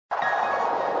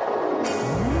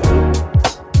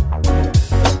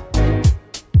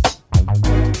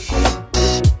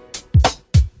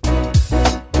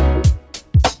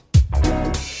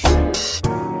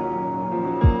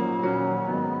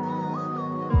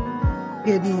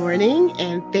Good morning,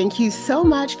 and thank you so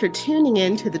much for tuning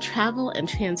in to the Travel and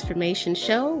Transformation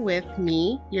Show with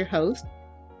me, your host,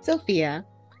 Sophia,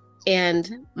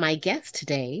 and my guest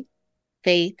today,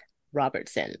 Faith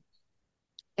Robertson.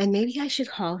 And maybe I should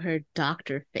call her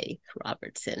Dr. Faith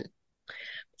Robertson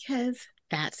because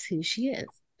that's who she is.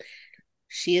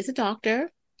 She is a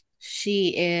doctor.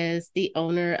 She is the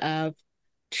owner of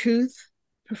Truth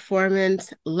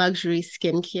Performance Luxury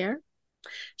Skincare.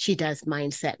 She does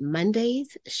Mindset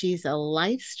Mondays. She's a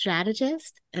life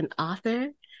strategist, an author,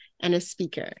 and a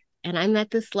speaker. And I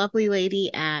met this lovely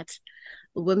lady at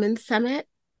a Women's Summit,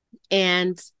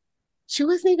 and she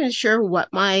wasn't even sure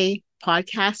what my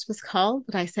podcast was called.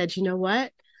 But I said, you know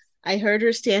what? I heard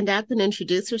her stand up and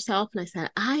introduce herself, and I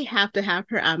said, I have to have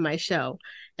her on my show.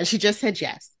 And she just said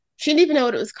yes. She didn't even know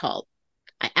what it was called.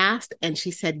 I asked, and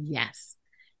she said yes.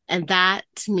 And that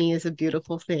to me is a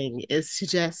beautiful thing, is to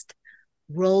just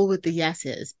roll with the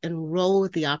yeses and roll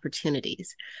with the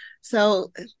opportunities.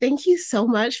 So thank you so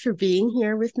much for being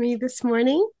here with me this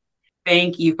morning.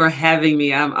 Thank you for having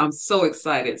me. I'm so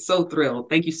excited, so thrilled.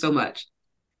 Thank you so much.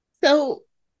 So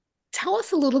tell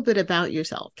us a little bit about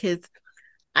yourself, because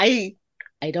I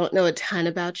I don't know a ton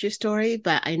about your story,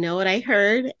 but I know what I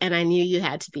heard and I knew you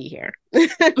had to be here.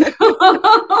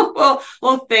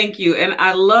 well, thank you. And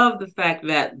I love the fact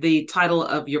that the title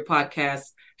of your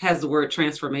podcast has the word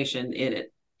transformation in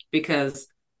it, because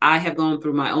I have gone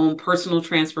through my own personal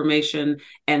transformation,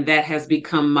 and that has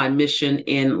become my mission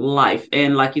in life.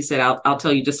 And like you said, I'll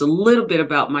tell you just a little bit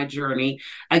about my journey.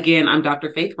 Again, I'm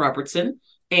Dr. Faith Robertson,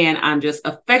 and I'm just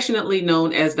affectionately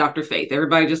known as Dr. Faith.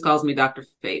 Everybody just calls me Dr.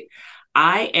 Faith.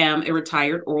 I am a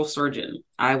retired oral surgeon.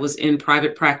 I was in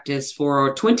private practice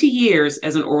for 20 years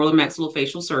as an oral and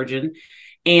maxillofacial surgeon.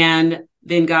 And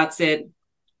then God said,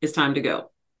 it's time to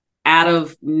go. Out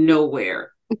of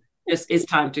nowhere, it's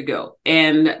time to go.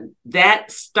 And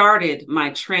that started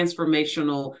my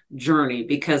transformational journey,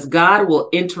 because God will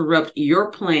interrupt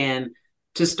your plan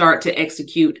to start to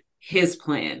execute his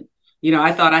plan.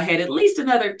 I thought I had at least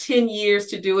another 10 years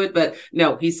to do it, but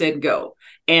no, he said go.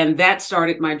 And that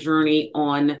started my journey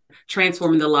on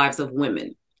transforming the lives of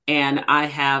women. And I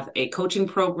have a coaching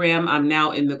program. I'm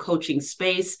now in the coaching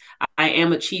space. I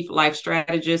am a chief life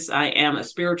strategist. I am a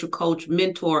spiritual coach,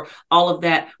 mentor, all of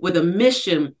that, with a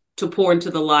mission to pour into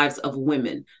the lives of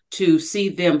women, to see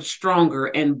them stronger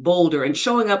and bolder and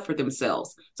showing up for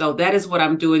themselves. So that is what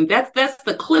I'm doing. That's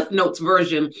the Cliff Notes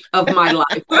version of my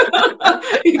life.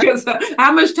 Because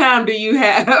how much time do you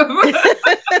have?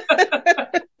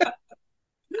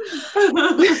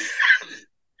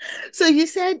 So you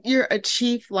said you're a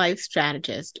chief life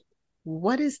strategist.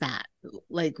 What is that?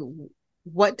 Like,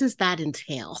 what does that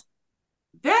entail?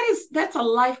 That's a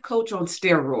life coach on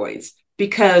steroids,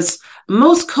 because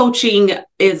most coaching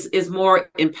is more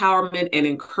empowerment and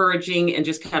encouraging and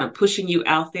just kind of pushing you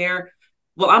out there.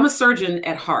 Well, I'm a surgeon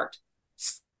at heart.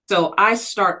 So I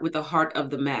start with the heart of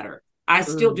the matter. I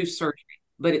still do surgery,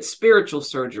 but it's spiritual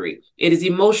surgery. It is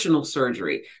emotional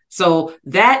surgery. So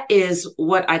that is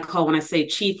what I call, when I say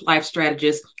chief life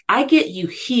strategist, I get you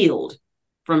healed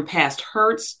from past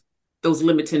hurts, those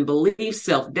limiting beliefs,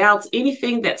 self-doubts,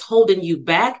 anything that's holding you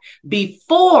back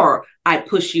before I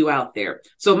push you out there.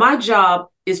 So my job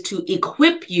is to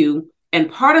equip you. And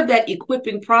part of that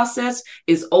equipping process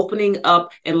is opening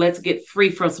up and let's get free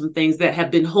from some things that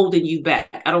have been holding you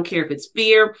back. I don't care if it's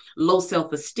fear, low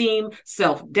self-esteem,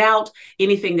 self-doubt,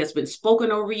 anything that's been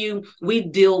spoken over you. We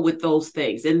deal with those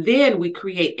things. And then we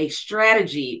create a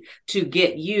strategy to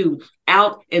get you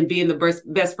out and being the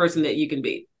best person that you can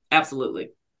be.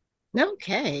 Absolutely.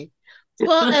 Okay.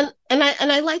 Well, and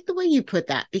I like the way you put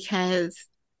that, because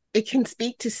it can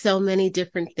speak to so many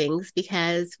different things,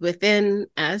 because within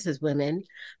us as women,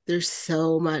 there's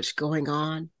so much going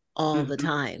on all the Mm-hmm.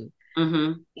 time.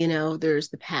 Mm-hmm. There's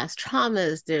the past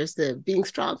traumas, there's the being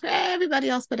strong for everybody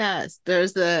else but us.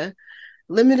 There's the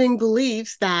limiting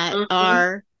beliefs that Mm-hmm.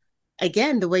 are,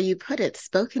 again, the way you put it,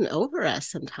 spoken over us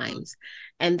sometimes.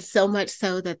 And so much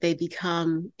so that they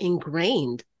become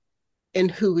ingrained in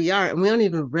who we are, and we don't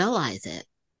even realize it,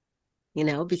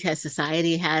 because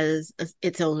society has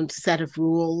its own set of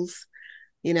rules,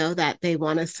 that they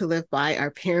want us to live by.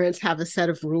 Our parents have a set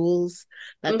of rules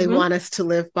that they Mm-hmm. want us to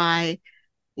live by.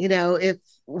 If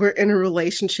we're in a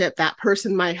relationship, that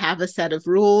person might have a set of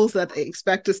rules that they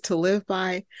expect us to live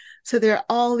by. So there are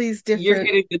all these You're different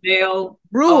hitting the nail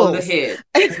on the rules. head.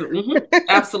 Mhm.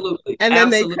 Absolutely. And then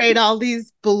they create Absolutely. all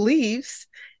these beliefs,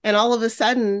 and all of a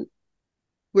sudden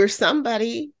we're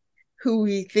somebody who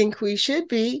we think we should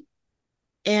be,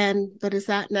 but is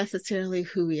that necessarily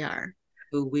who we are?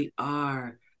 Who we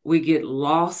are. we get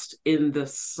lost in the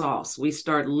sauce. We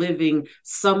start living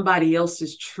somebody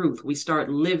else's truth. We start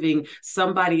living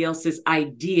somebody else's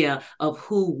idea of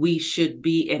who we should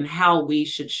be and how we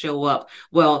should show up.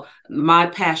 Well, my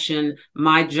passion,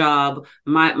 my job,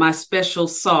 my special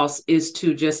sauce is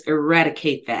to just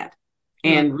eradicate that Mm.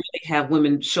 and really have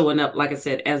women showing up, like I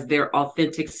said, as their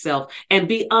authentic self and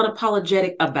be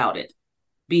unapologetic about it.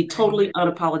 Be Right. totally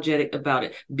unapologetic about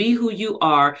it. Be who you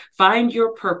are. Find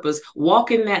your purpose.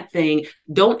 Walk in that thing.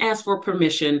 Don't ask for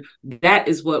permission. That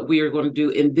is what we are going to do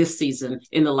in this season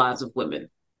in the lives of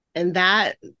women. And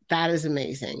that is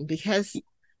amazing because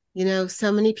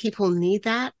so many people need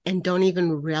that and don't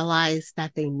even realize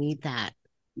that they need that.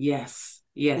 Yes.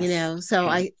 Yes. So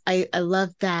Yes. I love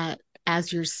that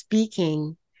as you're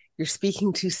speaking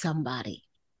to somebody,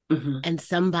 Mm-hmm. and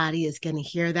somebody is going to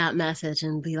hear that message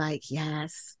and be like,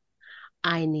 yes,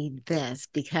 I need this,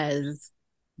 because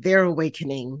their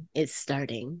awakening is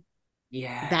starting.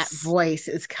 That Yes. voice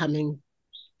is coming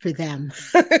for them.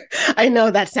 I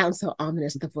know that sounds so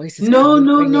ominous. The voice is No, coming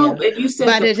for no, no. you, And you said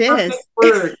but the it perfect is.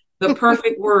 word, the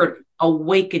perfect word,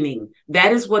 awakening.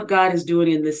 That is what God is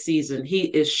doing in this season. He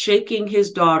is shaking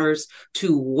his daughters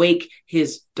to wake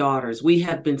his daughters. We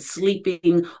have been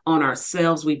sleeping on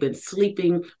ourselves. We've been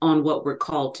sleeping on what we're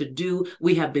called to do.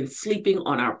 We have been sleeping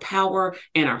on our power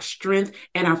and our strength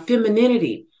and our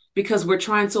femininity, because we're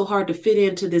trying so hard to fit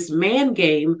into this man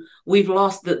game. We've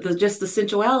lost the just the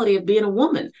sensuality of being a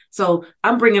woman. So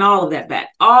I'm bringing all of that back.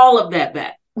 All of that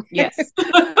back. Yes.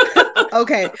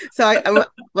 Okay, so I'm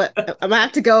gonna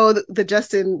have to go the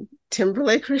Justin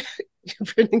Timberlake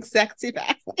bringing sexy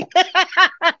back.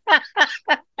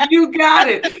 You got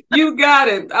it. You got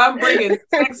it. I'm bringing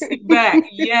sexy back.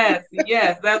 Yes,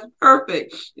 yes, that's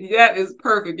perfect. That is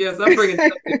perfect. Yes, I'm bringing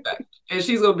sexy back. And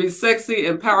she's going to be sexy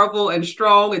and powerful and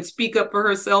strong and speak up for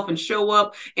herself and show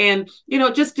up. And,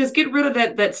 just get rid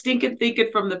of that stinking thinking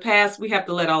from the past. We have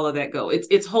to let all of that go.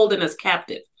 It's holding us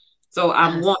captive. So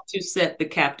I Yes. want to set the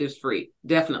captives free.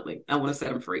 Definitely. I want to set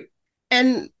them free.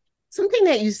 And something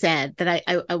that you said that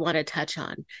I want to touch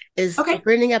on is Okay.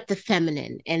 bringing up the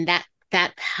feminine and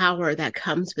that power that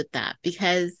comes with that.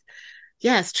 Because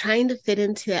yes, trying to fit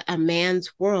into a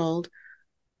man's world,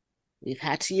 we've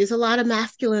had to use a lot of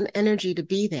masculine energy to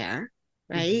be there,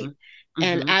 right? Mm-hmm.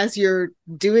 And Mm-hmm. as you're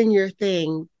doing your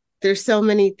thing, there's so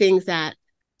many things that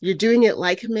you're doing it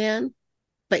like a man,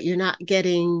 but you're not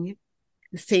getting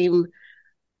the same,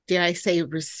 dare I say,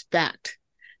 respect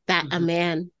that a Mm-hmm.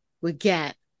 man would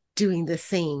get doing the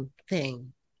same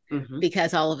thing. Mm-hmm.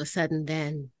 Because all of a sudden,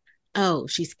 then, oh,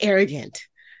 she's arrogant,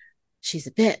 she's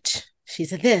a bitch,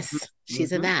 she's a this,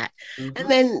 she's a Mm-hmm. that. And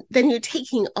Mm-hmm. then you're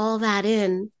taking all that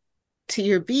in to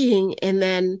your being. And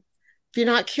then if you're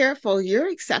not careful, you're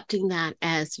accepting that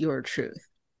as your truth.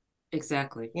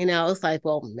 Exactly. It's like,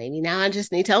 well, maybe now I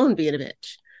just need to own being a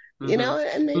bitch, Mm-hmm.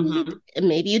 and Mm-hmm.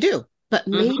 maybe you do, but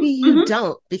maybe Mm-hmm. you Mm-hmm.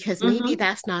 don't, because maybe Mm-hmm.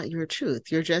 that's not your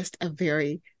truth. You're just a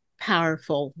very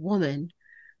powerful woman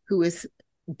who is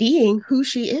being who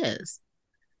she is,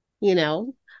 you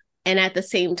know, and at the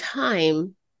same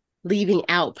time, leaving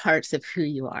out parts of who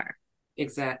you are.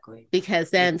 Exactly.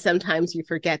 Because then sometimes you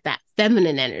forget that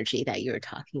feminine energy that you were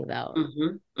talking about,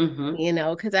 Mm-hmm.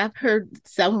 Mm-hmm. because I've heard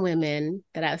some women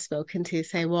that I've spoken to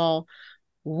say, well,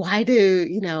 why do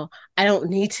I don't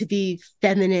need to be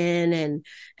feminine,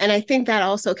 and I think that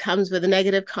also comes with a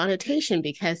negative connotation,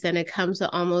 because then it comes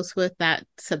almost with that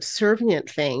subservient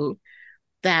thing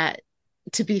that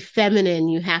to be feminine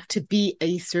you have to be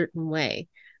a certain way,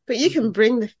 but you Mm-hmm. can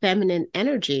bring the feminine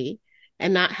energy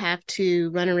and not have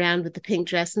to run around with the pink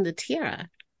dress and the tiara.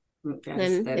 And That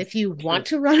is if you true. want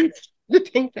to run the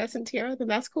pink dress and tiara, then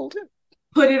that's cool too.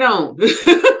 Put it on. Put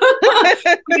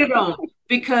it on,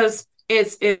 because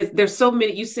there's so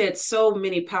many. You said so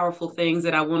many powerful things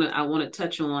that I want to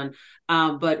touch on.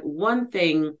 But one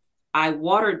thing, I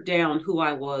watered down who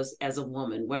I was as a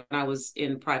woman when I was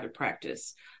in private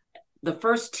practice. The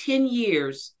first 10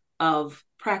 years of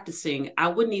practicing, I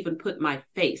wouldn't even put my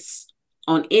face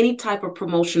on any type of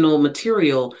promotional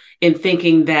material, in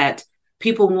thinking that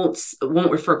people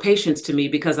won't refer patients to me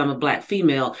because I'm a Black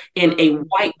female in a Mm,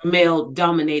 white male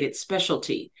dominated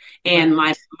specialty. And my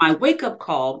right. my wake up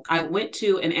call, I went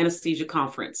to an anesthesia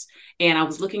conference and I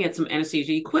was looking at some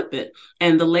anesthesia equipment,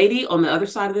 and the lady on the other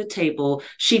side of the table,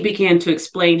 she began to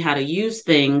explain how to use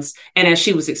things. And as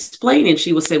she was explaining,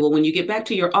 she would say, well, when you get back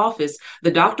to your office,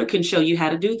 the doctor can show you how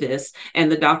to do this,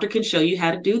 and the doctor can show you how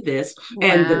to do this,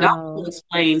 and the doctor will Wow.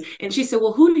 explain. And she said,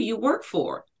 well, who do you work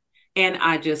for? And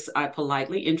I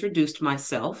politely introduced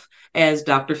myself as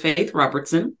Dr. Faith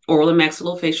Robertson, oral and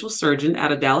maxillofacial surgeon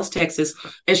out of Dallas, Texas.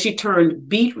 And she turned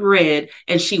beet red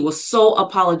and she was so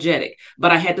apologetic,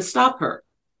 but I had to stop her.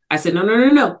 I said, no, no, no,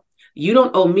 no. You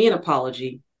don't owe me an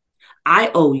apology.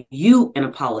 I owe you an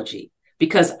apology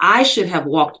because I should have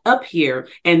walked up here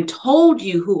and told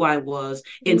you who I was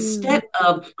instead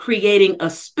of creating a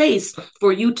space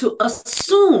for you to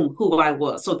assume who I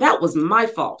was. So that was my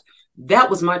fault. That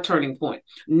was my turning point.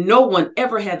 No one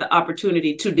ever had the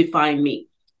opportunity to define me.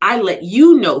 I let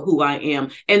you know who I am.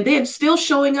 And then still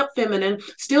showing up feminine,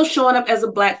 still showing up as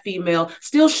a Black female,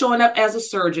 still showing up as a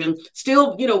surgeon,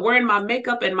 still, wearing my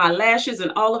makeup and my lashes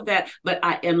and all of that. But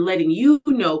I am letting you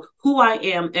know who I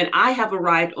am. And I have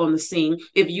arrived on the scene.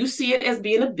 If you see it as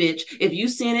being a bitch, if you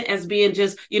see it as being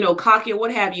just, cocky or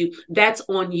what have you, that's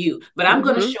on you. But I'm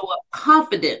going to show up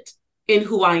confident in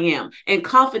who I am and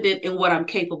confident in what I'm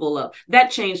capable of. That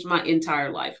changed my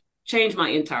entire life.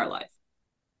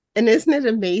 And isn't it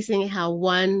amazing how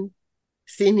one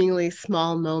seemingly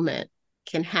small moment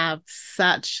can have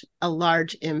such a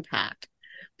large impact?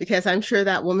 Because I'm sure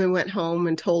that woman went home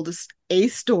and told us a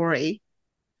story,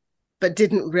 but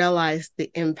didn't realize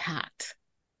the impact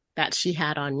that she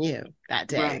had on you that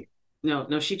day. Right.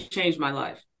 No, she changed my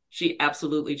life. She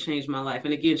absolutely changed my life.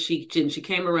 And again, she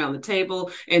came around the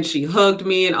table and she hugged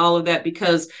me and all of that,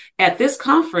 because at this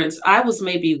conference, I was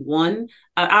maybe one,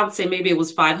 I would say maybe it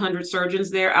was 500 surgeons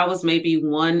there. I was maybe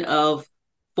one of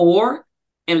 4,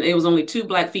 and it was only 2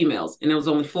 Black females, and there was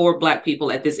only 4 Black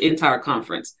people at this entire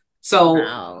conference.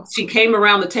 So She came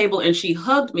around the table and she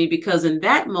hugged me because in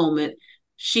that moment,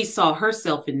 she saw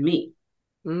herself in me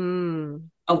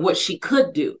of what she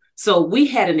could do. So we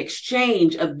had an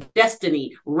exchange of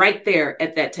destiny right there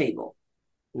at that table.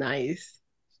 Nice.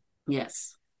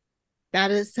 Yes.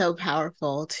 That is so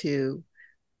powerful to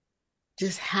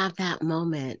just have that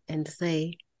moment and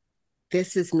say,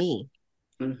 this is me.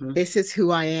 Mm-hmm. This is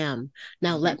who I am.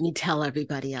 Now let me tell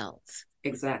everybody else.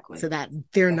 Exactly. So that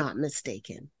they're not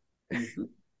mistaken. Mm-hmm.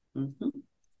 Mm-hmm.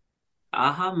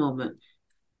 Aha moment.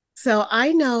 So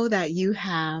I know that you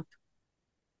have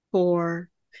 4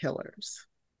 pillars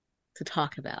to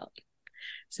talk about.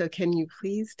 So can you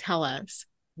please tell us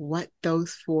what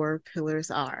those 4 pillars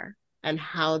are and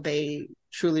how they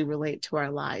truly relate to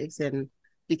our lives and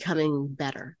becoming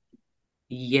better?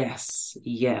 Yes.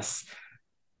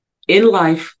 In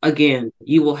life, again,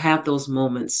 you will have those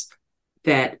moments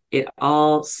that it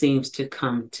all seems to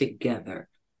come together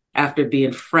after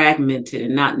being fragmented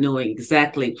and not knowing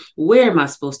exactly where am I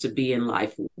supposed to be in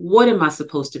life? What am I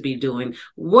supposed to be doing?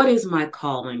 What is my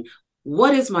calling?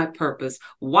 What is my purpose?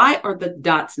 Why are the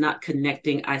dots not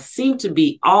connecting? I seem to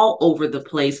be all over the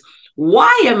place.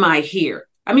 Why am I here?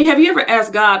 I mean, have you ever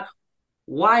asked God,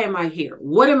 why am I here?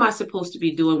 What am I supposed to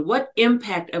be doing? What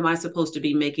impact am I supposed to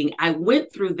be making? I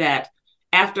went through that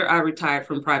after I retired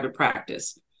from private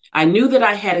practice. I knew that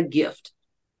I had a gift.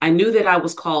 I knew that I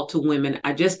was called to women.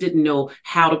 I just didn't know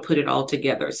how to put it all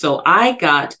together. So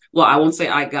God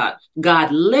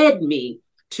led me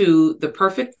to the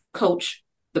perfect coach,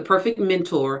 the perfect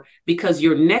mentor, because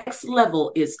your next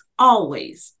level is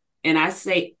always, and I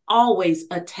say always,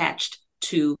 attached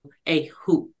to a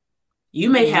who. You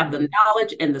may have the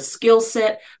knowledge and the skill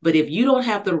set, but if you don't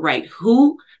have the right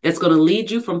who that's going to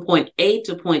lead you from point A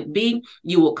to point B,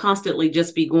 you will constantly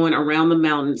just be going around the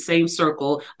mountain, same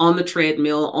circle, on the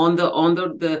treadmill, on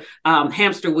the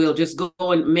hamster wheel, just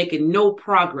going, making no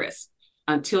progress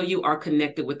until you are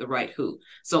connected with the right who.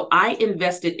 So I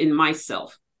invested in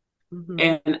myself.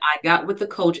 And I got with the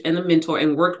coach and the mentor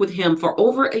and worked with him for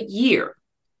over a year.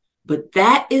 But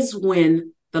that is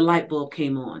when the light bulb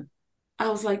came on. I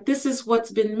was like, this is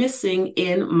what's been missing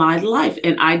in my life.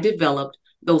 And I developed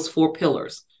those 4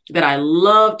 pillars that I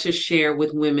love to share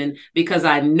with women, because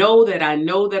I know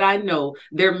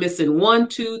they're missing 1,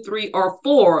 2, 3, or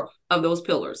 4 of those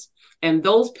pillars. And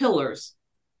those pillars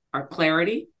are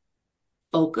clarity,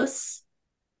 focus,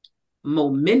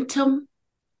 momentum,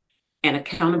 and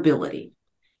accountability.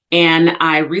 And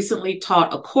I recently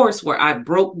taught a course where I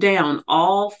broke down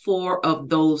all 4 of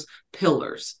those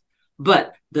pillars.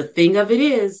 But the thing of it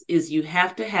is you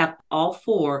have to have all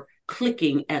 4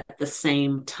 clicking at the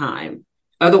same time.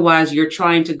 Otherwise, you're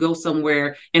trying to go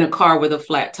somewhere in a car with a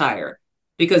flat tire,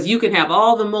 because you can have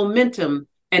all the momentum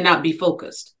and not be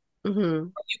focused.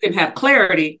 You can have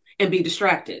clarity and be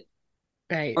distracted.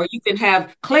 Right. Or you can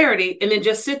have clarity and then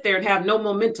just sit there and have no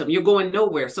momentum. You're going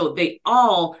nowhere. So they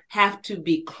all have to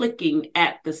be clicking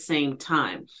at the same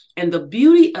time. And the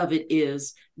beauty of it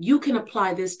is you can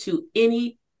apply this to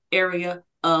any area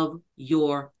of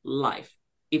your life.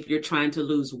 If you're trying to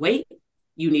lose weight,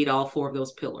 you need all four of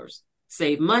those pillars.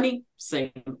 Save money,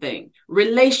 same thing.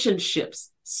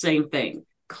 Relationships, same thing.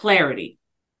 Clarity,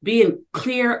 being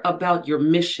clear about your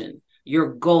mission,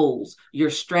 your goals, your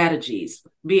strategies,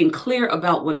 being clear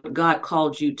about what God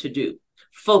called you to do.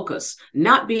 Focus,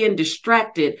 not being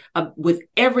distracted with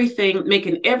everything,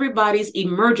 making everybody's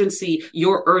emergency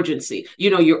your urgency.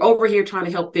 You're over here trying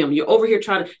to help them. You're over here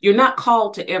you're not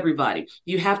called to everybody.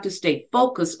 You have to stay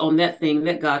focused on that thing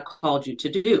that God called you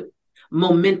to do.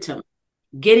 Momentum,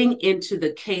 getting into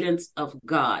the cadence of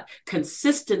God.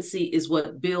 Consistency is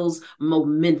what builds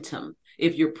momentum.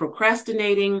 If you're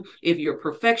procrastinating, if you're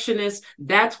perfectionist,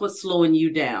 that's what's slowing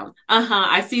you down.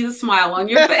 I see the smile on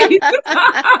your face.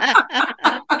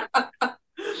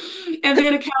 And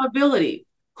then accountability.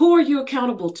 Who are you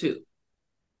accountable to?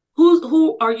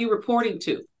 Who are you reporting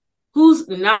to? Who's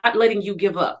not letting you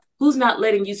give up? Who's not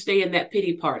letting you stay in that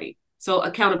pity party? So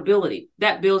accountability,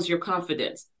 that builds your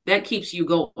confidence. That keeps you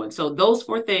going. So those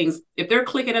four things, if they're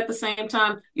clicking at the same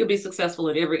time, you'll be successful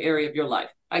in every area of your life.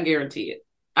 I guarantee it.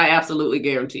 I absolutely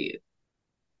guarantee it.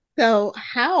 So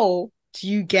how do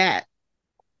you get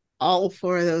all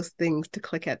four of those things to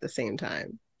click at the same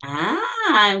time?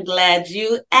 I'm glad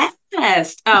you asked.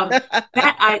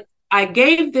 That I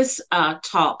gave this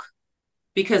talk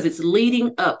because it's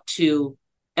leading up to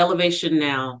Elevation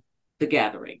Now, the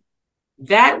gathering.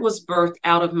 That was birthed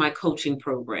out of my coaching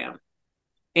program.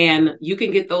 And you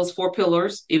can get those four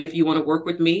pillars if you want to work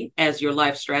with me as your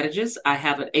life strategist. I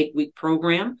have an 8-week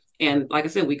program. And like I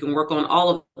said, we can work on all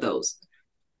of those.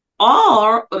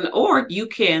 Or you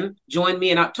can join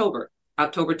me in October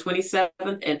 27th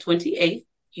and 28th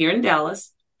here in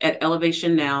Dallas at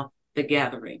Elevation Now, the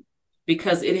gathering,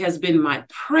 because it has been my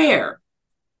prayer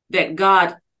that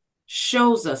God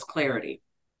shows us clarity,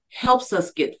 helps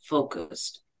us get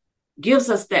focused, gives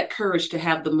us that courage to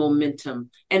have the momentum,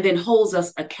 and then holds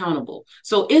us accountable.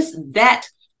 So it's that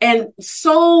and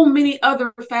so many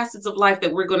other facets of life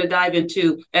that we're going to dive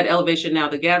into at Elevation Now,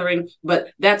 the gathering.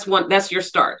 But that's your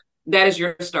start. That is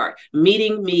your start.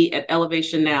 Meeting me at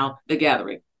Elevation Now, the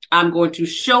gathering. I'm going to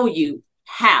show you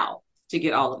how to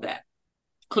get all of that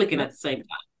clicking at the same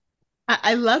time.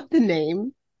 I love the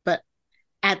name, but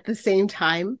at the same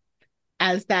time,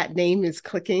 as that name is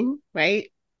clicking,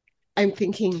 right? I'm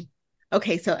thinking,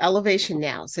 okay, so Elevation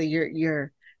Now. So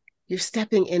you're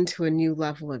stepping into a new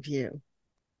level of you.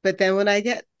 But then when I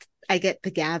get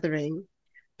the gathering,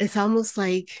 it's almost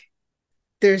like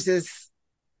there's this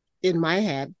in my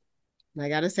head, and I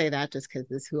got to say that just because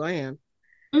this is who I am,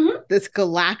 this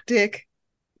galactic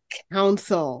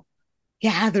council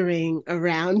gathering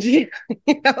around you.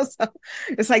 So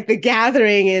it's like the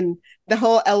gathering and the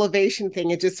whole elevation thing.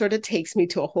 It just sort of takes me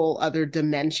to a whole other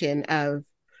dimension of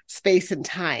space and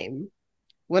time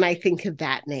when I think of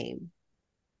that name.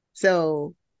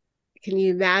 So can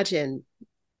you imagine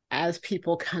as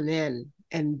people come in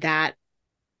and that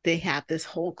they have this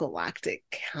whole galactic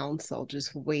council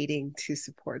just waiting to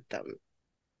support them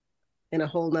in a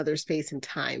whole nother space and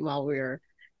time while we're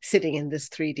sitting in this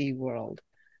 3D world.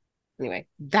 Anyway,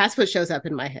 that's what shows up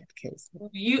in my head, Kiz.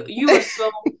 You are so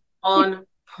on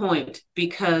point,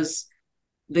 because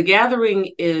the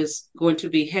gathering is going to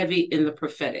be heavy in the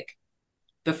prophetic.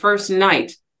 The first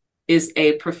night is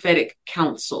a prophetic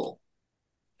council.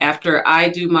 After I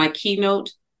do my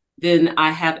keynote, then I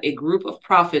have a group of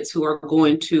prophets who are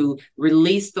going to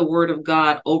release the word of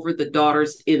God over the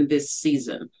daughters in this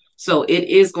season. So it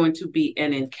is going to be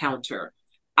an encounter.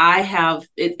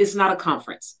 It's not a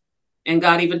conference. And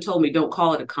God even told me, don't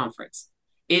call it a conference.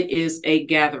 It is a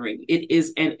gathering. It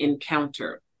is an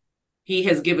encounter. He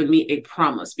has given me a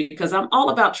promise, because I'm all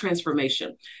about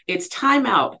transformation. It's time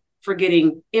out for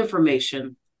getting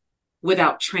information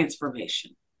without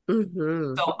transformation.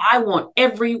 Mm-hmm. So I want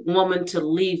every woman to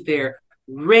leave there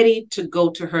ready to go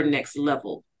to her next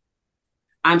level.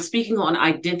 I'm speaking on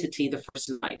identity the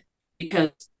first night,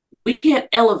 because we can't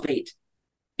elevate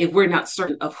if we're not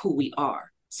certain of who we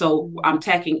are. So I'm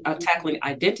tackling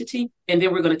identity, and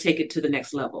then we're going to take it to the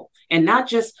next level. And not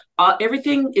just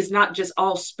everything is not just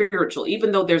all spiritual,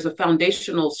 even though there's a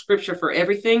foundational scripture for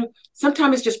everything.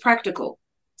 Sometimes it's just practical.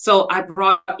 So I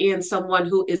brought in someone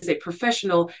who is a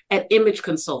professional at image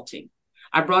consulting.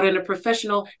 I brought in a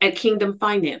professional at kingdom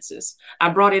finances. I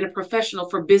brought in a professional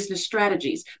for business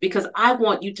strategies, because I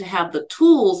want you to have the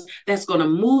tools that's going to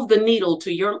move the needle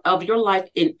of your life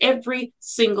in every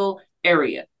single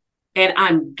area. And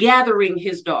I'm gathering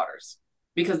his daughters,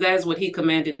 because that is what he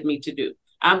commanded me to do.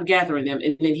 I'm gathering them,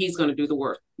 and then he's going to do the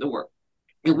work.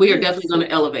 And we are definitely Nice. going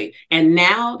to elevate. And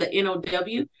now the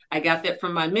NOW, I got that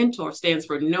from my mentor, stands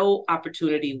for no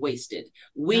opportunity wasted.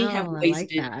 We have Oh, I like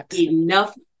wasted that.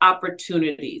 enough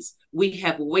opportunities. We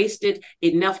have wasted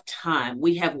enough time.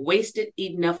 We have wasted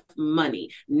enough money.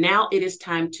 Now it is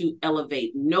time to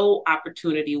elevate. No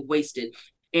opportunity wasted.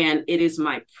 And it is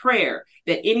my prayer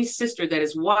that any sister that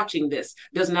is watching this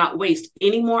does not waste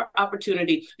any more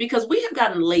opportunity, because we have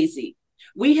gotten lazy.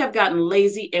 We have gotten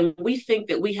lazy and we think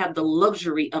that we have the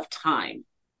luxury of time.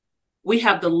 We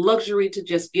have the luxury to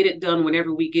just get it done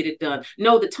whenever we get it done.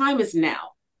 No, the time is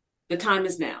now. The time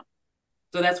is now.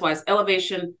 So that's why it's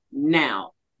elevation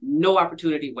now. No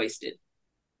opportunity wasted.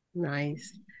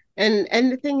 Nice. And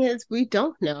the thing is, we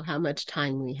don't know how much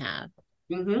time we have,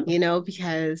 Mm-hmm.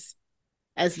 because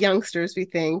as youngsters, we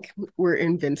think we're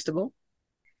invincible.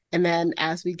 And then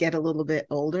as we get a little bit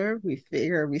older, we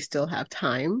figure we still have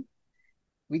time.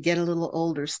 We get a little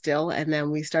older still, and then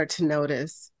we start to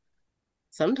notice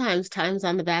sometimes time's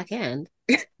on the back end.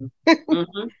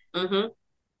 Mm-hmm. Mm-hmm.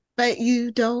 But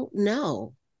you don't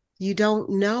know. You don't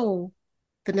know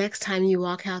the next time you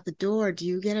walk out the door, do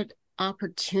you get an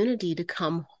opportunity to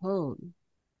come home?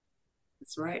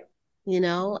 That's right.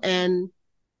 And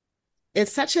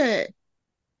it's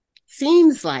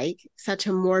seems like such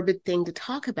a morbid thing to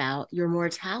talk about, your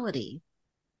mortality.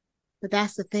 But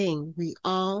that's the thing. We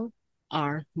all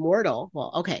are mortal.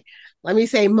 Well, okay. Let me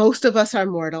say most of us are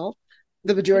mortal.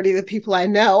 The majority of the people I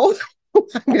know,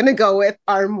 I'm going to go with,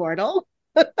 are mortal.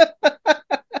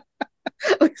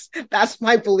 That's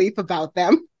my belief about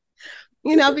them.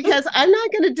 Because I'm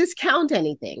not going to discount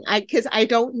anything. Because I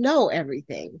don't know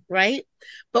everything, right?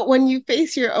 But when you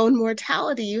face your own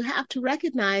mortality, you have to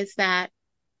recognize that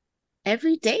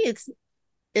every day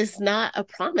is not a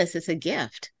promise, it's a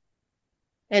gift.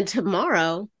 And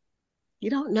tomorrow, you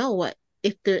don't know what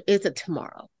if there is a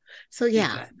tomorrow. So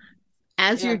yeah, Exactly.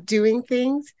 as you're Yeah. doing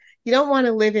things, you don't want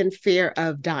to live in fear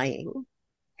of dying,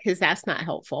 because that's not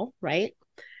helpful, right?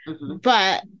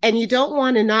 Mm-hmm. And you don't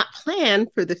want to not plan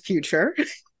for the future,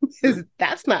 because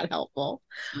that's not helpful.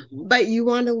 Mm-hmm. But you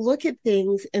want to look at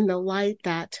things in the light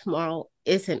that tomorrow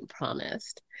isn't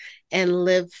promised, and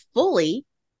live fully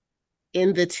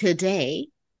in the today,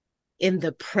 in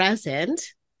the present,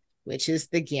 which is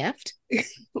the gift,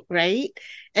 right?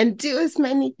 And do as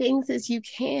many things as you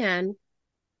can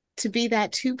to be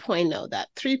that 2.0, that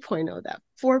 3.0, that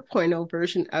 4.0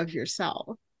 version of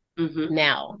yourself Mm-hmm.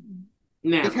 now.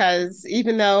 Now. Because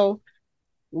even though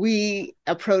we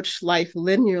approach life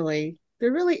linearly,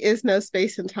 there really is no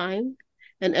space and time,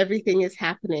 and everything is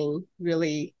happening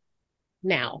really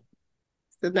now.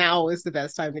 So now is the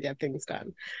best time to get things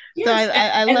done. So I, Yes. I,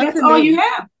 I And love that's the all you name.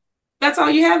 have. That's all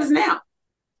you have is now.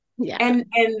 Yeah. And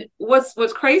what's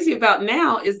crazy about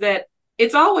now is that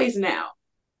it's always now.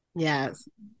 Yes.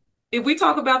 If we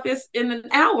talk about this in an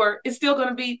hour, it's still going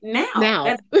to be now.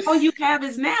 Now. That's all you have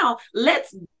is now.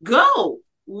 Let's go.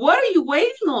 What are you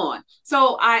waiting on?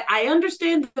 So I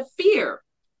understand the fear.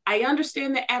 I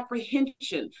understand the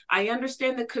apprehension. I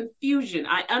understand the confusion.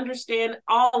 I understand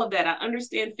all of that. I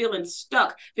understand feeling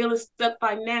stuck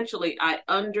financially. I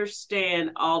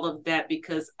understand all of that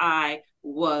because I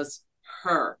was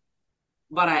her.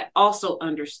 But I also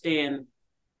understand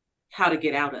how to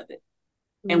get out of it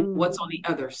and what's on the Mm.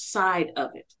 other side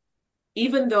of it.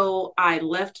 Even though I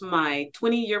left my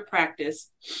 20-year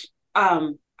practice,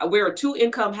 we're a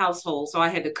two-income household. So I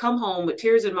had to come home with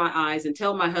tears in my eyes and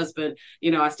tell my husband,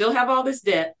 I still have all this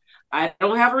debt. I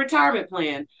don't have a retirement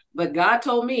plan, but God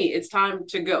told me it's time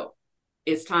to go.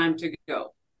 It's time to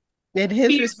go. And his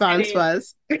He response said,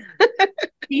 was,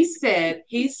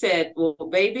 well,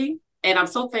 baby, and I'm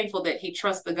so thankful that he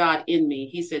trusts the God in me.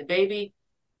 He said, baby,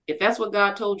 if that's what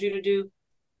God told you to do,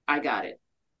 I got it.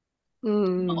 I'm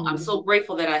mm, so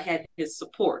grateful that I had his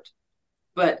support.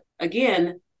 But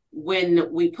again,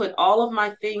 when we put all of my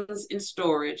things in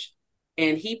storage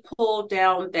and he pulled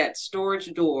down that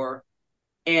storage door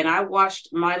and I watched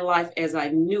my life as I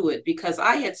knew it, because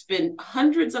I had spent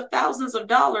hundreds of thousands of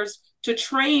dollars to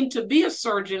train to be a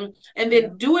surgeon and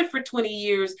then do it for 20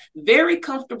 years, very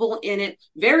comfortable in it,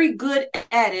 very good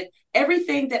at it.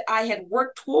 Everything that I had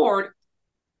worked toward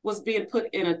was being put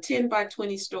in a 10 by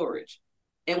 20 storage.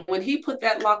 And when he put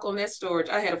that lock on that storage,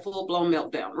 I had a full blown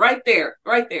meltdown right there,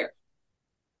 right there.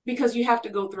 Because you have to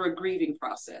go through a grieving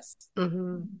process.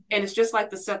 mm-hmm. And it's just like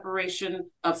the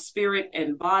separation of spirit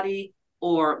and body,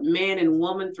 or man and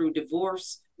woman through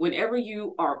divorce. Whenever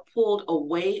you are pulled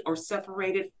away or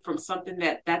separated from something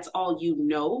that's all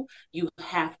you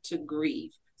have to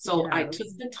grieve. So I took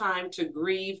Yes. the time to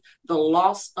grieve the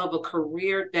loss of a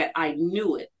career that I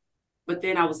knew it, but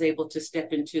then I was able to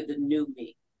step into the new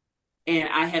me. And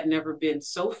I have never been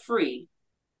so free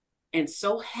and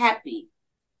so happy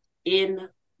in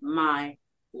my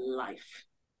life.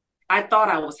 I thought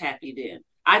I was happy then.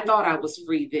 I thought I was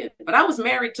free then, but I was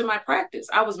married to my practice.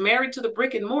 I was married to the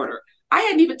brick and mortar. I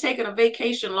hadn't even taken a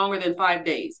vacation longer than 5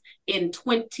 days in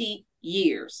 20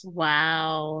 years.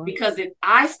 Wow. Because if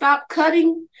I stopped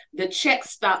cutting, the checks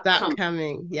stopped Stop coming.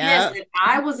 coming. Yes, Yeah. and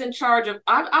I was in charge of,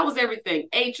 I was everything,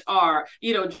 HR,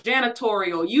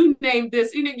 janitorial, you name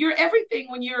this. You're everything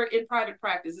when you're in private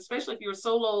practice, especially if you're a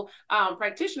solo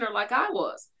practitioner like I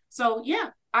was. So yeah,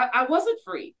 I wasn't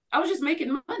free. I was just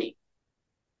making money,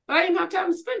 but I didn't have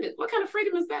time to spend it. What kind of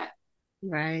freedom is that?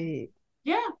 Right.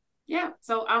 Yeah, yeah.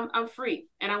 So I'm free,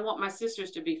 and I want my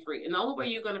sisters to be free. And the only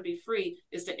way you're going to be free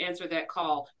is to answer that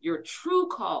call, your true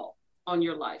call on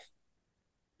your life.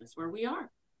 That's where we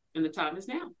are, and the time is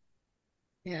now.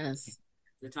 Yes.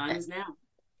 The time is now.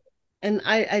 And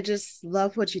I just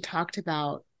love what you talked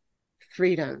about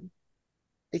freedom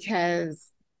because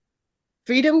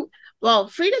freedom, well,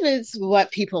 freedom is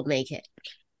what people make it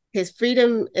because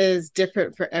freedom is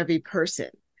different for every person.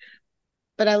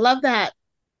 But I love that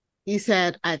you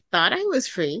said, I thought I was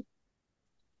free.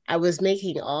 I was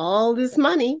making all this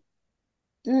money,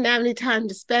 didn't have any time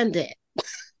to spend it.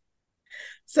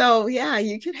 So, yeah,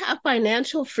 you could have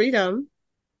financial freedom,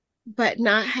 but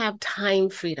not have time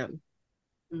freedom,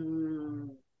 Mm-hmm.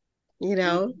 you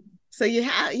know? So you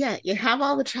have, yeah, you have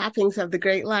all the trappings of the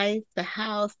great life, the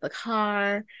house, the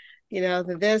car,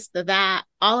 the this, the that,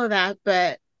 all of that.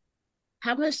 But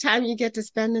how much time you get to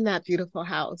spend in that beautiful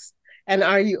house? And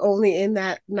are you only in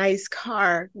that nice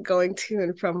car going to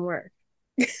and from work?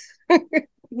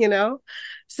 you know?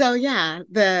 So yeah,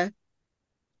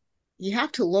 you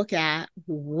have to look at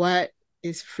what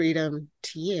is freedom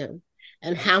to you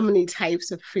and how Yes. many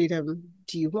types of freedom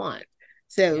do you want?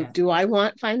 So Yes. do I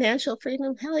want financial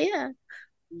freedom? Hell yeah.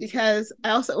 Mm-hmm. Because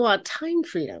I also want time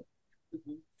freedom.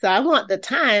 Mm-hmm. So I want the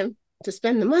time to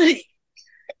spend the money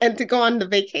and to go on the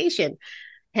vacation,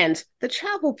 hence the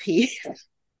travel piece,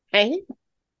 right?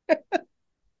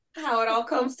 How it all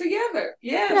comes together.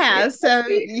 Yes, Yeah. yes, So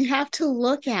it. you have to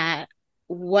look at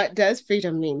what does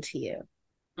freedom mean to you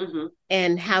Mm-hmm.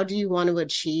 and how do you want to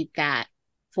achieve that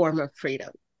form of freedom.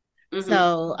 Mm-hmm.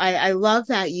 So I love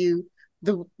that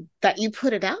the that you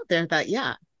put it out there that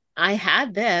yeah, I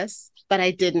had this, but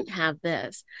I didn't have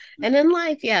this. And in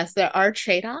life, yes, there are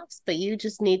trade-offs, but you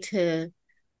just need to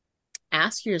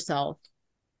ask yourself,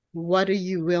 what are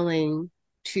you willing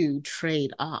to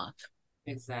trade off?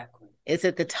 Exactly. Is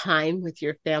it the time with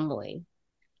your family?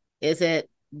 Is it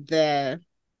the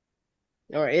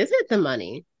or is it the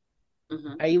money?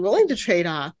 Mm-hmm. Are you willing to trade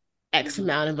off X Mm-hmm.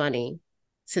 amount of money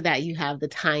so that you have the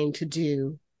time to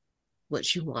do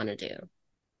what you want to do?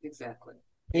 Exactly.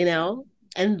 you Exactly. know?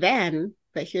 And then,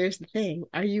 but here's the thing,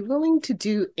 are you willing to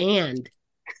do and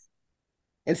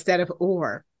instead of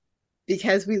or?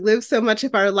 Because we live so much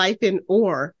of our life in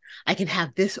or, I can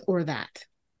have this or that,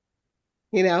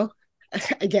 you know?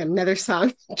 Again, another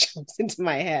song jumps into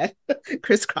my head,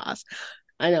 crisscross.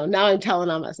 I know now I'm telling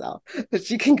on myself, but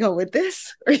you can go with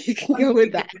this or you can Or go you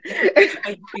with could go that. with this,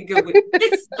 or you could go with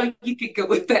this, or you could go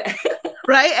with that.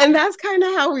 Right. And that's kind of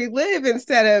how we live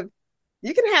instead of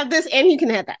you can have this and you can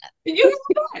have that. You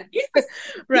can have that. Yes. Yes.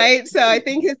 Right. So I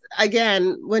think it's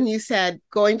again, when you said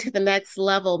going to the next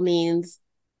level means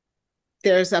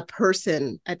there's a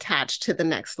person attached to the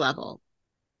next level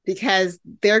because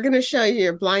they're going to show you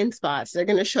your blind spots. They're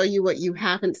going to show you what you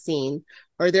haven't seen,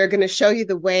 or they're going to show you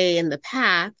the way and the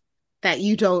path that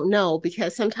you don't know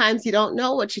because sometimes you don't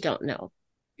know what you don't know.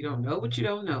 You don't know what you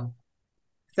don't know.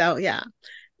 So, yeah,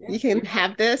 Yeah, you can you're right.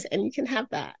 have this and you can have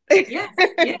that. Yes,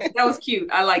 yes, that was cute.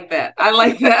 I like that. I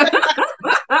like that.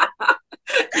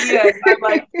 Yes, I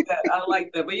like that. I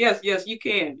like that. But yes, yes, you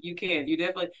can. You can. You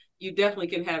definitely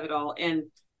can have it all. And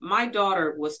my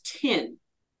daughter was 10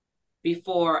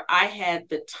 before I had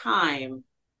the time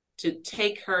to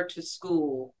take her to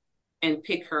school and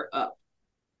pick her up.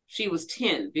 She was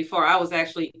 10 before I was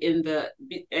actually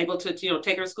able to,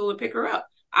 take her to school and pick her up.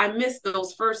 I missed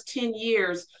those first 10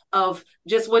 years of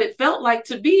just what it felt like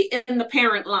to be in the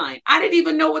parent line. I didn't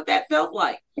even know what that felt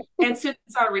like. And since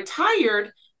I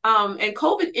retired, and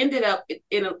COVID ended up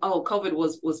COVID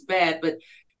was bad, but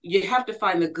you have to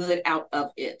find the good out of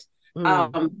it.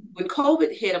 Mm. When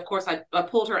COVID hit, of course, I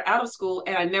pulled her out of school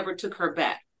and I never took her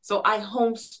back. So I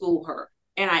homeschool her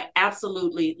and I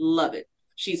absolutely love it.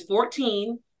 She's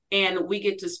 14 and we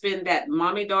get to spend that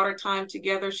mommy daughter time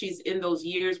together. She's in those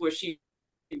years where she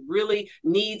really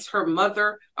needs her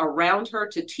mother around her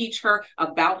to teach her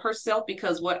about herself,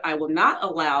 because what I will not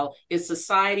allow is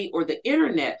society or the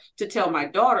internet to tell my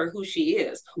daughter who she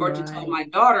is, or to tell my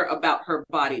daughter about her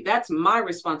body. That's my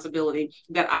responsibility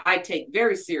that I take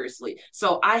very seriously.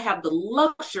 So I have the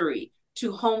luxury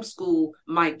to homeschool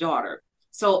my daughter.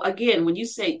 So again, when you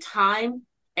say time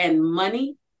and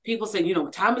money, people say,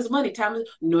 time is money. Time is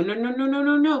no, no, no, no, no,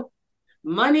 no, no.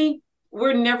 Money,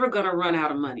 we're never going to run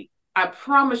out of money. I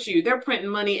promise you, they're printing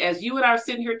money as you and I are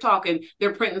sitting here talking.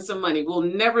 They're printing some money. We're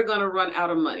never going to run out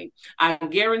of money. I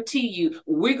guarantee you,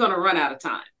 we're going to run out of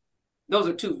time. Those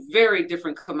are two very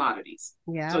different commodities.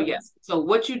 Yeah. So yes. So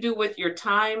what you do with your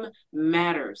time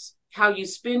matters. How you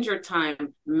spend your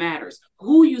time matters.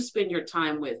 Who you spend your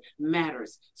time with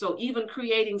matters. So even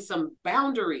creating some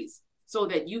boundaries so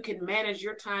that you can manage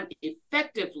your time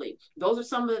effectively. Those are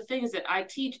some of the things that I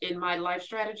teach in my life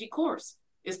strategy course,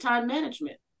 is time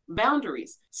management,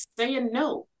 boundaries, saying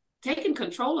no, taking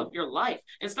control of your life,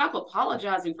 and stop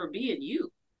apologizing for being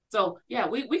you. So yeah,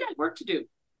 we got work to do.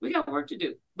 We got work to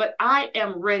do. But I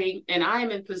am ready and I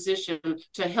am in position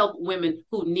to help women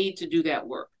who need to do that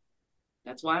work.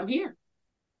 That's why I'm here.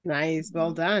 Nice.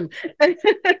 Well done.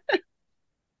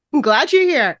 I'm glad you're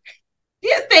here.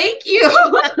 Yeah, thank you.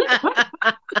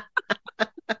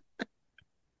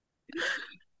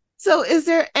 So is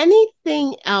there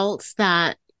anything else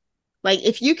that, like,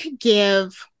 if you could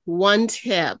give one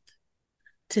tip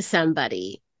to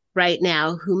somebody right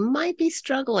now who might be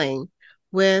struggling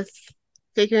with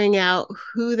figuring out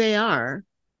who they are,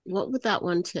 what would that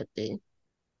one tip be?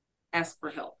 Ask for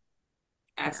help.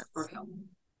 Ask for help.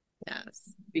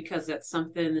 Yes. Because that's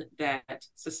something that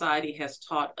society has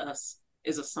taught us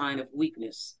is a sign of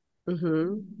weakness,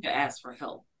 to ask for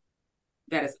help.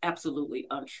 That is absolutely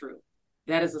untrue.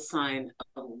 That is a sign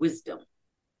of wisdom.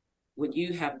 When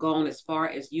you have gone as far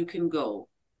as you can go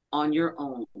on your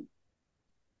own,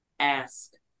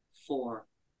 ask for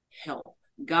help.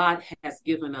 God has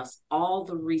given us all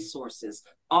the resources,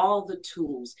 all the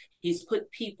tools. He's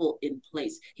put people in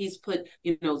place. He's put,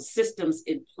 systems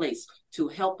in place to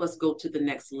help us go to the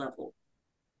next level.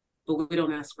 But we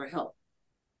don't ask for help.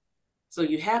 So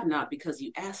you have not because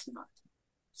you ask not.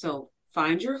 So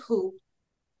find your who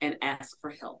and ask for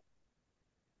help.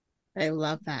 I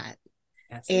love that.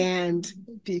 That's and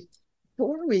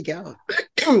before we go,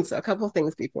 so a couple of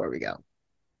things before we go.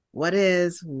 What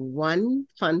is one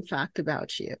fun fact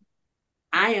about you?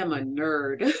 I am a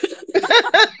nerd.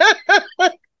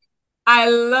 I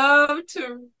love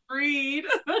to read.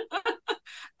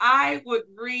 I would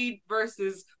read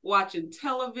versus watching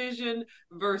television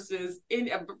versus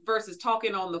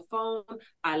talking on the phone.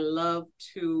 I love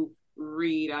to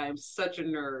read. I am such a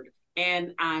nerd.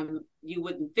 And you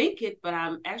wouldn't think it, but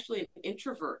I'm actually an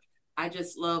introvert. I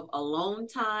just love alone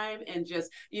time and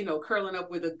just, curling up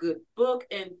with a good book,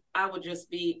 and I would just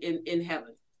be in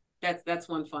heaven. That's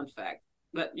one fun fact.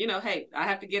 But hey, I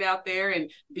have to get out there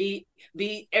and be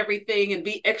everything and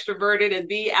be extroverted and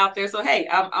be out there. So hey,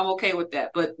 I'm okay with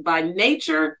that. But by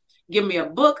nature, give me a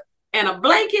book and a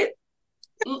blanket.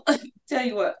 Tell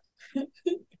you what,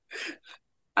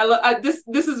 this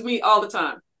is me all the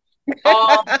time.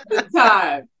 All the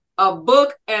time. A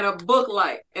book and a book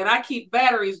light. And I keep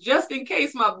batteries just in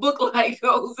case my book light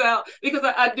goes out, because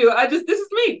I do. This is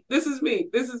me. This is me.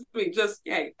 This is me. Just,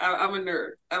 hey, I'm a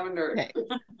nerd. I'm a nerd. Okay.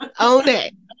 Own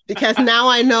it. Because now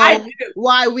I know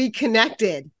why we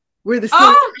connected. We're the same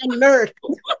kind of nerd.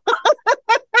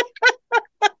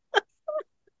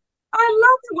 I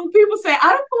love it when people say, I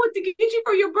don't know what to get you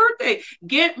for your birthday.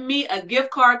 Get me a gift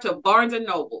card to Barnes and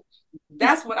Noble.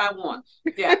 That's what I want.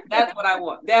 Yeah, that's what I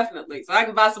want. Definitely. So I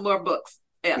can buy some more books.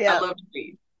 Yeah. I love to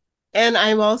read. And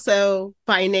I'm also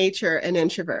by nature an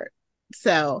introvert.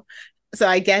 So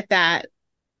I get that.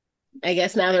 I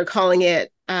guess now they're calling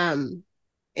it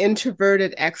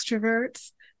introverted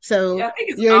extroverts. So I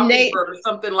think it's ambivert or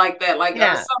something like that. Like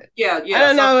I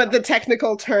don't know what the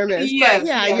technical term is, but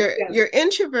you're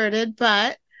introverted,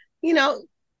 but you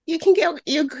can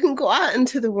go out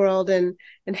into the world and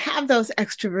have those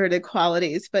extroverted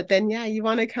qualities, but then you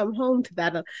want to come home to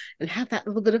that and have that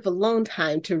little bit of alone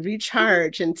time to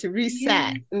recharge and to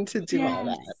reset and to do all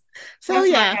that. So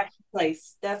that's my happy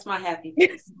place. That's my happy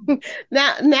place.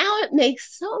 now it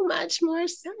makes so much more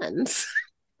sense.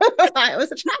 I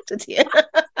was attracted to you.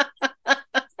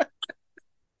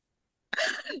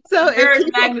 So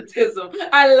magnetism.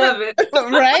 I love it.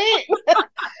 Right?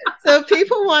 So if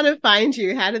people want to find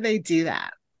you, how do they do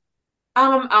that?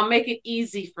 I'll make it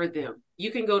easy for them.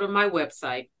 You can go to my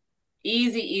website,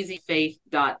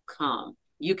 easyeasyfaith.com.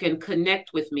 You can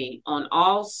connect with me on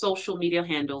all social media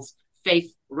handles,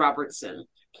 Faith Robertson.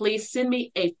 please send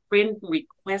me a friend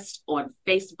request on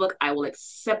Facebook. I will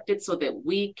accept it so that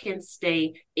we can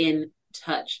stay in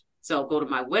touch. So go to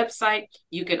my website.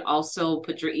 You can also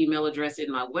put your email address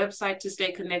in my website to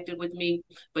stay connected with me.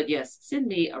 But yes, send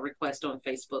me a request on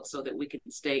Facebook so that we can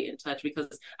stay in touch,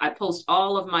 because I post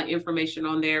all of my information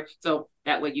on there. So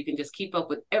that way you can just keep up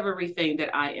with everything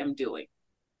that I am doing.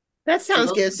 That So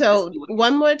sounds good. So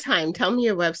one more time, tell me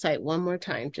your website one more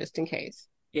time, just in case.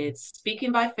 It's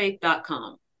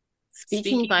speakingbyfaith.com.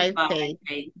 Speaking by Faith.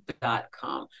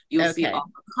 Speakingbyfaith.com. You'll see Okay. all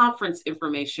the conference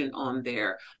information on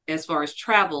there, as far as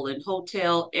travel and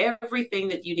hotel. Everything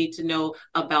that you need to know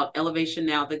about Elevation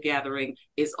Now, the gathering,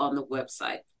 is on the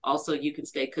website. Also, you can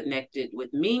stay connected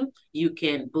with me. You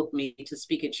can book me to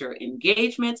speak at your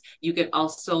engagements. You can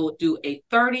also do a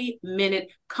 30-minute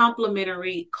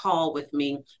complimentary call with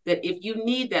me, that if you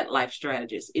need that life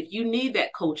strategist, if you need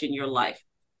that coach in your life,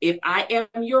 if I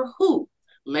am your who,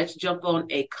 let's jump on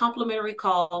a complimentary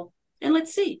call and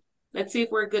let's see. Let's see if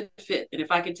we're a good fit and if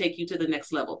I can take you to the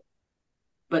next level.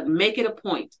 But make it a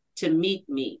point to meet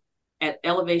me at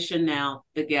Elevation Now,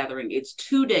 the gathering. It's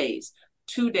 2 days,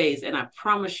 2 days. And I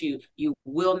promise you, you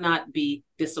will not be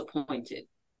disappointed.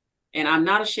 And I'm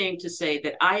not ashamed to say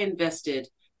that I invested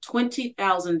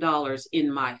 $20,000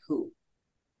 in my who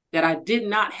that I did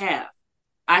not have.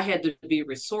 I had to be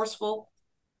resourceful,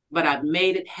 but I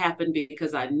made it happen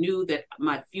because I knew that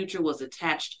my future was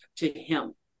attached to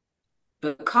him.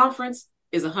 The conference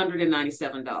is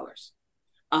 $197.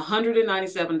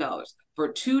 $197 for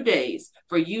 2 days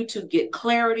for you to get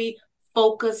clarity,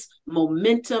 focus,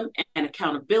 momentum, and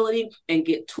accountability, and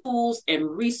get tools and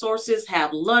resources,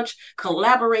 have lunch,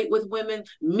 collaborate with women,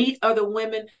 meet other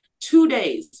women. 2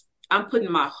 days. I'm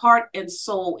putting my heart and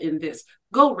soul in this.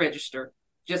 Go register.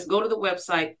 Just go to the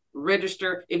website,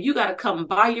 register. If you got to come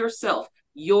by yourself,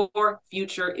 your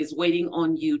future is waiting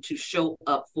on you to show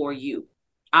up for you.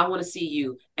 I want to see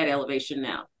you at Elevation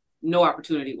Now. No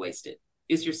opportunity wasted.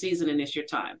 It's your season and it's your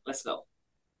time. Let's go.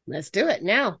 Let's do it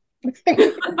now.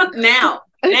 Now.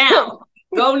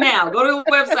 Go now. Go to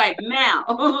the website now.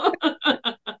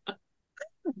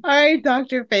 All right,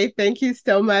 Dr. Faith, thank you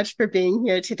so much for being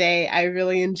here today. I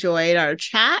really enjoyed our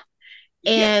chat.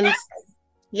 And yes.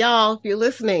 Y'all, if you're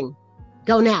listening,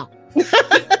 go now.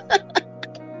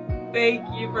 Thank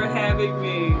you for having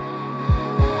me.